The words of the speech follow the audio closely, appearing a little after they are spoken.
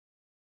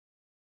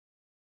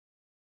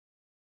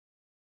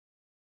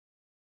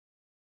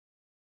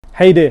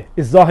Hey there,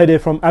 it's Zahid here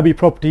from Abbey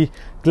Property.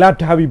 Glad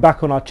to have you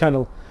back on our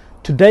channel.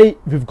 Today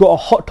we've got a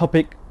hot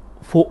topic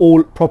for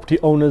all property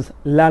owners,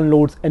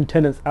 landlords and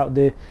tenants out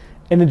there: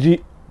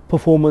 energy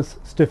performance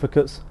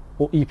certificates,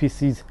 or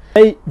EPCs.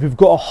 Today we've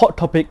got a hot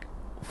topic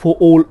for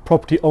all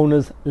property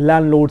owners,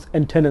 landlords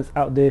and tenants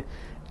out there: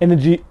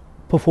 energy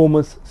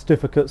performance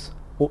certificates,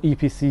 or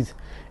EPCs.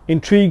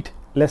 Intrigued?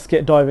 Let's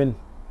dive in.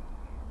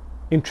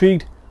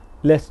 Intrigued?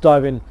 Let's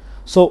dive in.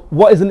 So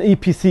what is an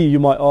EPC, you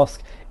might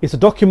ask? It's a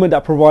document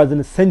that provides an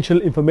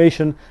essential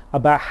information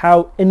about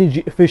how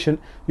energy efficient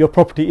your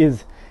property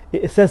is.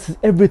 It assesses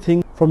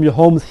everything from your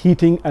home's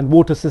heating and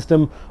water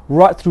system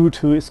right through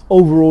to its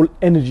overall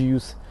energy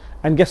use.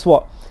 And guess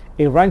what?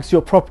 It ranks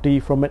your property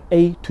from an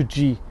A to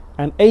G,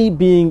 and A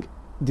being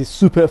the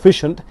super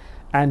efficient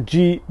and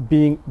G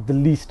being the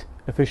least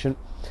efficient.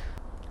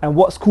 And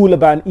what's cool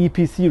about an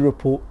EPC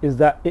report is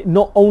that it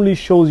not only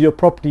shows your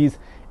property's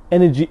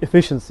energy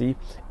efficiency,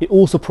 it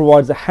also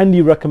provides a handy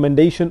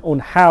recommendation on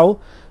how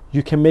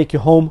you can make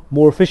your home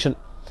more efficient.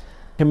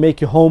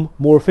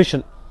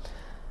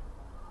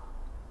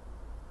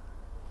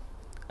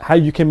 How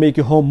you can make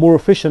your home more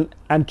efficient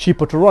and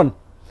cheaper to run.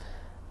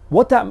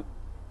 What that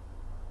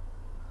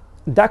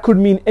could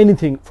mean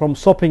anything from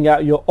swapping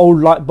out your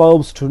old light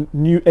bulbs to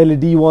new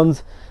LED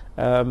ones,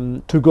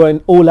 to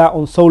going all out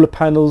on solar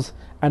panels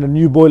and a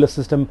new boiler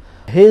system.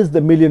 Here's the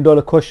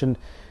 $1,000,000 question: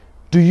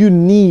 do you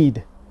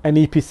need an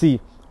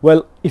EPC?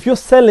 Well, if you're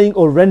selling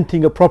or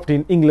renting a property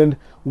in England,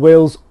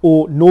 Wales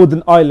or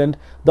Northern Ireland,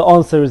 the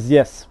answer is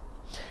yes.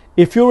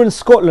 If you're in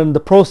Scotland,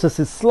 the process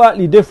is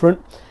slightly different.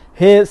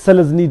 Here,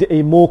 sellers need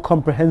a more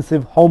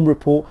comprehensive home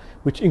report,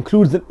 which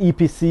includes an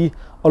EPC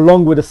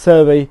along with a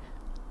survey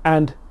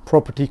and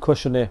property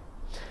questionnaire.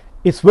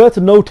 It's worth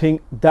noting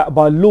that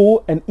by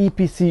law, an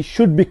EPC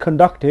should be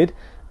conducted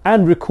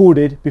and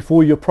recorded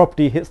before your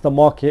property hits the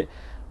market,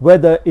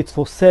 whether it's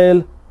for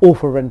sale or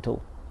for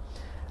rental.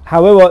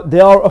 However,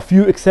 there are a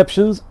few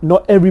exceptions.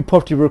 Not every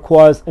property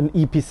requires an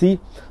EPC.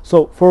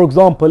 So, for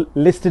example,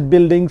 listed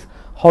buildings,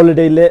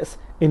 holiday lets,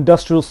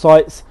 industrial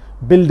sites,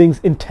 buildings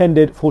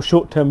intended for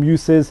short-term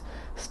uses,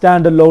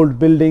 standalone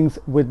buildings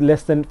with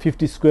less than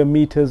 50 square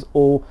meters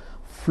or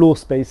floor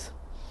space,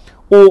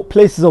 or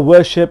places of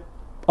worship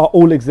are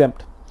all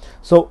exempt.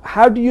 So,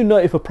 how do you know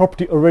if a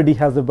property already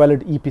has a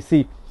valid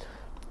EPC?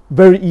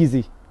 Very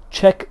easy.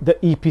 Check the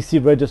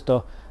EPC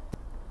register.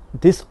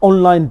 This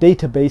online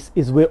database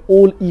is where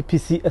all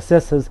EPC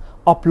assessors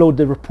upload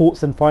their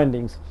reports and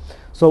findings.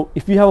 So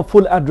if you have a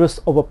full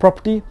address of a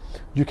property,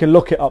 you can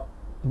look it up.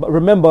 But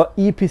remember,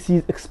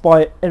 EPCs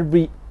expire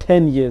every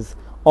 10 years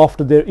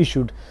after they're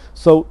issued,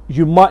 so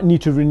you might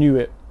need to renew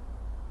it.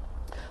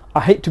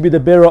 I hate to be the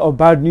bearer of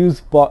bad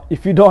news, but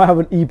if you don't have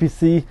an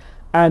EPC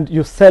and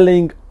you're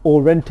selling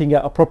or renting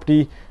out a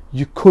property,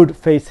 you could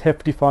face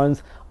hefty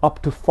fines,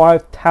 up to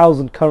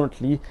 5,000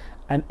 currently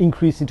and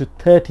increasing to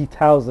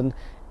 30,000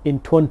 in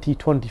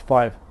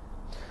 2025.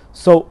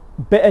 So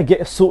better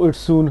get it sorted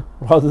soon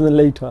rather than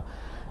later.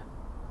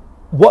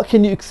 What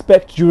can you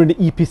expect during the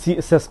EPC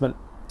assessment?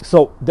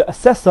 So the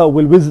assessor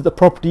will visit the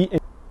property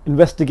and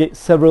investigate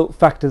several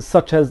factors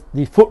such as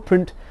the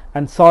footprint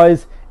and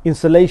size,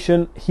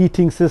 insulation,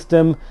 heating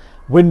system,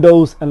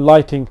 windows and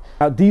lighting.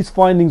 Now, these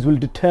findings will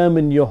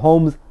determine your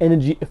home's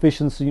energy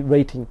efficiency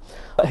rating.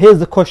 Here's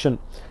the question: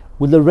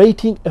 will the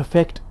rating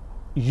affect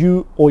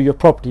you or your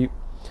property?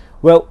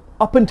 Well,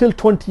 up until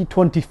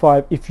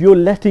 2025, if you're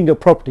letting a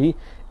property,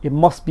 it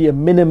must be a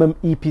minimum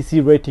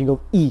EPC rating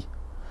of E.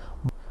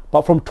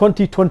 But from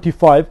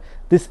 2025,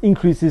 this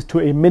increases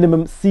to a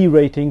minimum C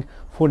rating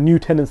for new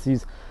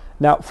tenancies.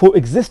 Now, for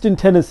existing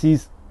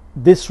tenancies,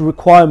 this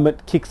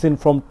requirement kicks in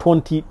from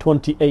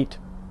 2028.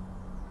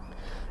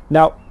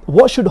 Now,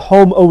 what should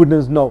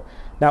homeowners know?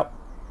 Now,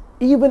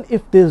 even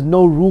if there's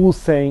no rule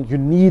saying you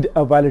need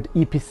a valid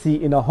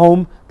EPC in a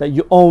home that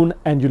you own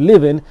and you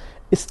live in,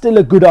 it's still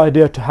a good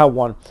idea to have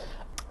one.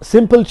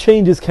 Simple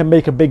changes can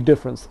make a big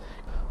difference.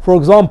 For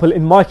example,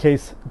 in my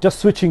case, just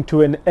switching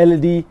to an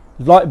LED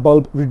light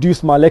bulb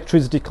reduced my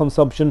electricity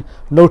consumption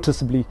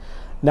noticeably.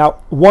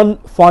 Now, one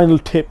final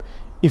tip: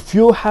 if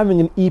you're having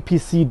an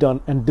EPC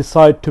done and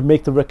decide to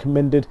make the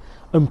recommended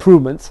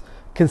improvements,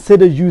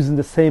 consider using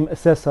the same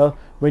assessor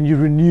when you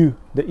renew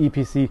the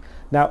EPC.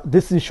 Now,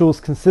 this ensures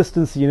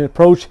consistency in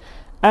approach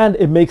and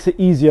it makes it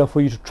easier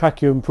for you to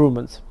track your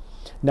improvements.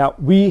 Now,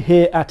 we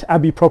here at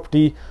Abbey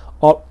Property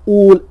are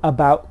all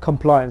about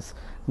compliance.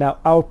 Now,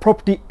 our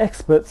property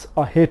experts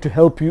are here to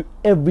help you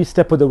every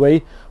step of the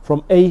way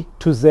from A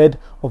to Z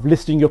of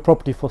listing your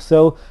property for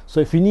sale. So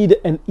if you need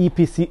an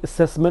EPC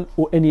assessment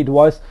or any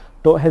advice,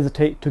 don't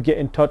hesitate to get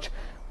in touch.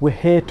 We're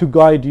here to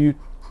guide you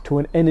to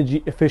an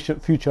energy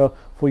efficient future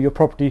for your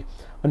property.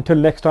 Until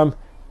next time,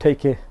 take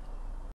care.